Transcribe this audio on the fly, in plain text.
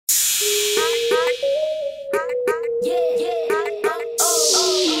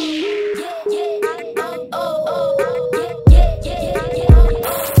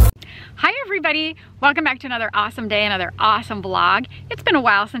everybody, welcome back to another awesome day, another awesome vlog. It's been a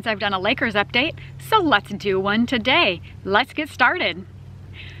while since I've done a Lakers update, so let's do one today. Let's get started.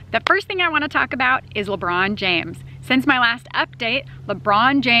 The first thing I want to talk about is LeBron James. Since my last update,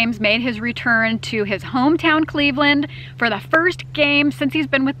 LeBron James made his return to his hometown Cleveland for the first game since he's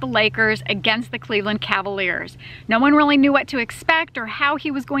been with the Lakers against the Cleveland Cavaliers. No one really knew what to expect or how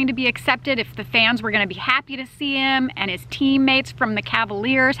he was going to be accepted, if the fans were going to be happy to see him, and his teammates from the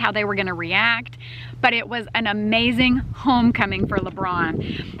Cavaliers, how they were going to react. But it was an amazing homecoming for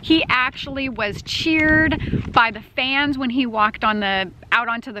LeBron. He actually was cheered by the fans when he walked out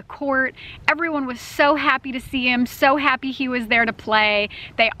onto the court. Everyone was so happy to see him, so happy he was there to play.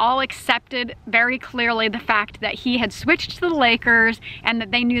 They all accepted very clearly the fact that he had switched to the Lakers and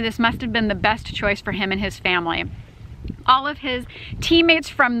that they knew this must have been the best choice for him and his family. All of his teammates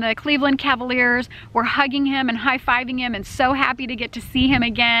from the Cleveland Cavaliers were hugging him and high-fiving him and so happy to get to see him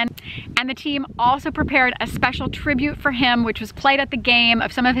again. And the team also prepared a special tribute for him, which was played at the game,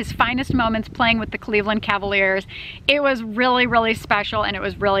 of some of his finest moments playing with the Cleveland Cavaliers. It was really, really special and it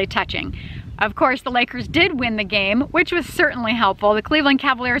was really touching. Of course, the Lakers did win the game, which was certainly helpful. The Cleveland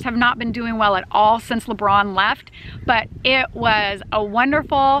Cavaliers have not been doing well at all since LeBron left, but it was a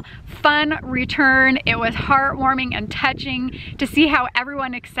wonderful, fun return. It was heartwarming and touching to see how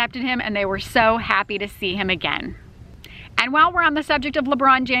everyone accepted him, and they were so happy to see him again. And while we're on the subject of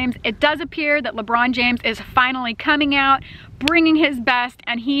LeBron James, it does appear that LeBron James is finally coming out, bringing his best,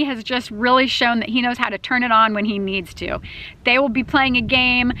 and he has just really shown that he knows how to turn it on when he needs to. They will be playing a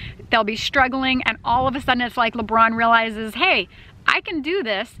game, they'll be struggling, and all of a sudden it's like LeBron realizes, hey, I can do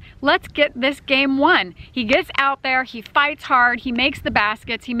this. Let's get this game won. He gets out there, he fights hard, he makes the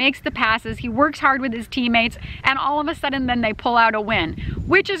baskets, he makes the passes, he works hard with his teammates, and all of a sudden then they pull out a win,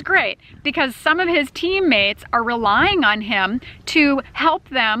 which is great because some of his teammates are relying on him to help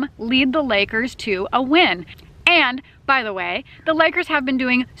them lead the Lakers to a win. And by the way, the Lakers have been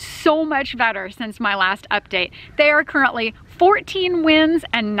doing so much better since my last update. They are currently 14 wins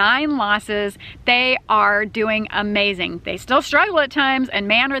and 9 losses. They are doing amazing. They still struggle at times, and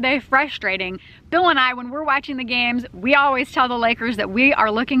man, are they frustrating. Bill and I, when we're watching the games, we always tell the Lakers that we are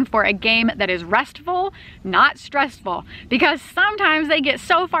looking for a game that is restful, not stressful, because sometimes they get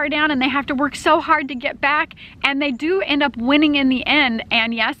so far down and they have to work so hard to get back, and they do end up winning in the end.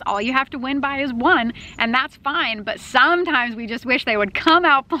 And yes, all you have to win by is 1, and that's fine, but sometimes we just wish they would come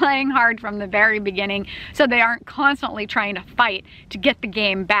out playing hard from the very beginning so they aren't constantly trying to fight to get the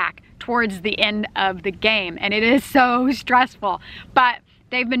game back towards the end of the game. And it is so stressful, but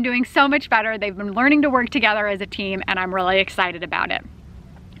they've been doing so much better. They've been learning to work together as a team, and I'm really excited about it.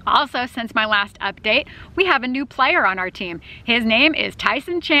 Also, since my last update, we have a new player on our team. His name is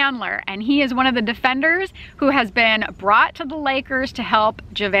Tyson Chandler, and he is one of the defenders who has been brought to the Lakers to help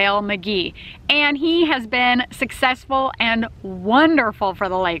JaVale McGee. And he has been successful and wonderful for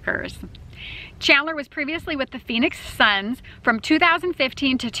the Lakers. Chandler was previously with the Phoenix Suns from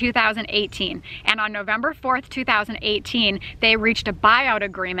 2015 to 2018, and on November 4th, 2018, they reached a buyout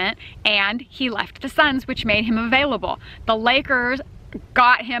agreement and he left the Suns, which made him available. The Lakers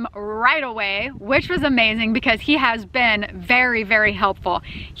got him right away, which was amazing because he has been very, very helpful.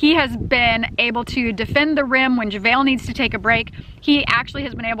 He has been able to defend the rim when JaVale needs to take a break. He actually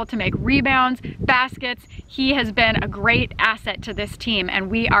has been able to make rebounds, baskets. He has been a great asset to this team, and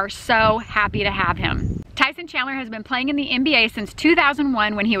we are so happy to have him. Tyson Chandler has been playing in the NBA since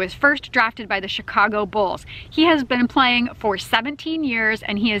 2001 when he was first drafted by the Chicago Bulls. He has been playing for 17 years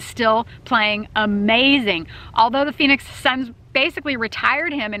and he is still playing amazing. Although the Phoenix Suns basically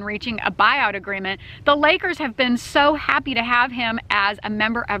retired him in reaching a buyout agreement, the Lakers have been so happy to have him as a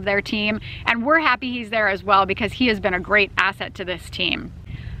member of their team, and we're happy he's there as well because he has been a great asset to this team.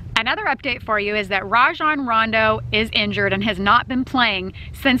 Another update for you is that Rajon Rondo is injured and has not been playing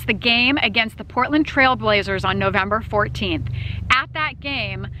since the game against the Portland Trail Blazers on November 14th. At that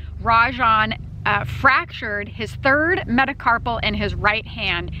game, Rajon fractured his 3rd metacarpal in his right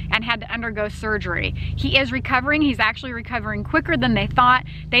hand and had to undergo surgery. He is recovering. He's actually recovering quicker than they thought.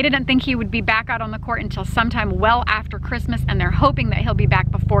 They didn't think he would be back out on the court until sometime well after Christmas, and they're hoping that he'll be back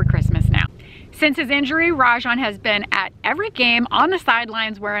before Christmas now. Since his injury, Rajon has been at every game on the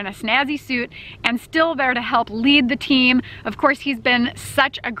sidelines wearing a snazzy suit and still there to help lead the team. Of course, he's been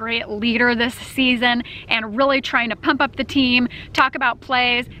such a great leader this season and really trying to pump up the team, talk about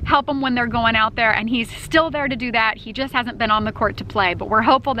plays, help them when they're going out there, and he's still there to do that. He just hasn't been on the court to play, but we're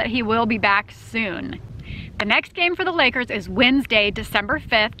hopeful that he will be back soon. The next game for the Lakers is Wednesday, December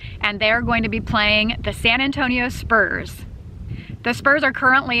 5th, and they're going to be playing the San Antonio Spurs. The Spurs are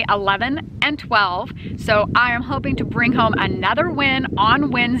currently 11-12, so I am hoping to bring home another win on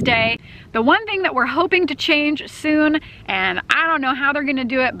Wednesday. The one thing that we're hoping to change soon, and I don't know how they're going to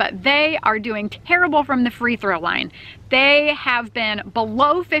do it, but they are doing terrible from the free throw line. They have been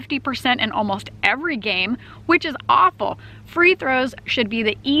below 50% in almost every game, which is awful. Free throws should be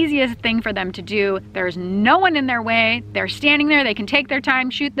the easiest thing for them to do. There's no one in their way. They're standing there. They can take their time,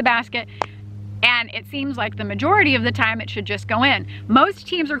 shoot the basket. And it seems like the majority of the time it should just go in. Most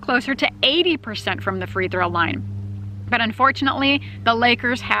teams are closer to 80% from the free throw line. But unfortunately, the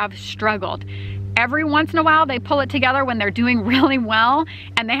Lakers have struggled. Every once in a while, they pull it together when they're doing really well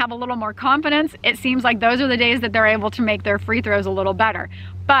and they have a little more confidence. It seems like those are the days that they're able to make their free throws a little better.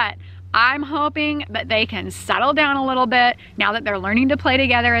 But I'm hoping that they can settle down a little bit now that they're learning to play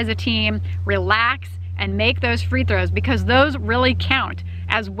together as a team, relax, and make those free throws, because those really count,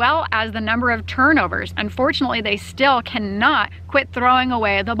 as well as the number of turnovers. Unfortunately, they still cannot quit throwing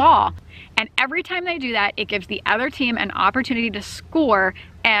away the ball. And every time they do that, it gives the other team an opportunity to score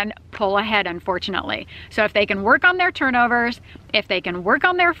and pull ahead, unfortunately. So if they can work on their turnovers, if they can work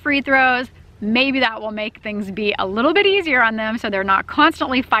on their free throws, maybe that will make things be a little bit easier on them so they're not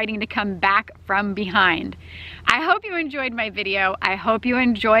constantly fighting to come back from behind. I hope you enjoyed my video. I hope you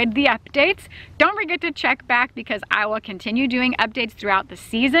enjoyed the updates. Don't forget to check back because I will continue doing updates throughout the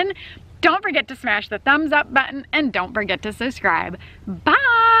season. Don't forget to smash the thumbs up button and don't forget to subscribe.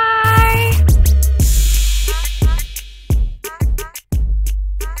 Bye!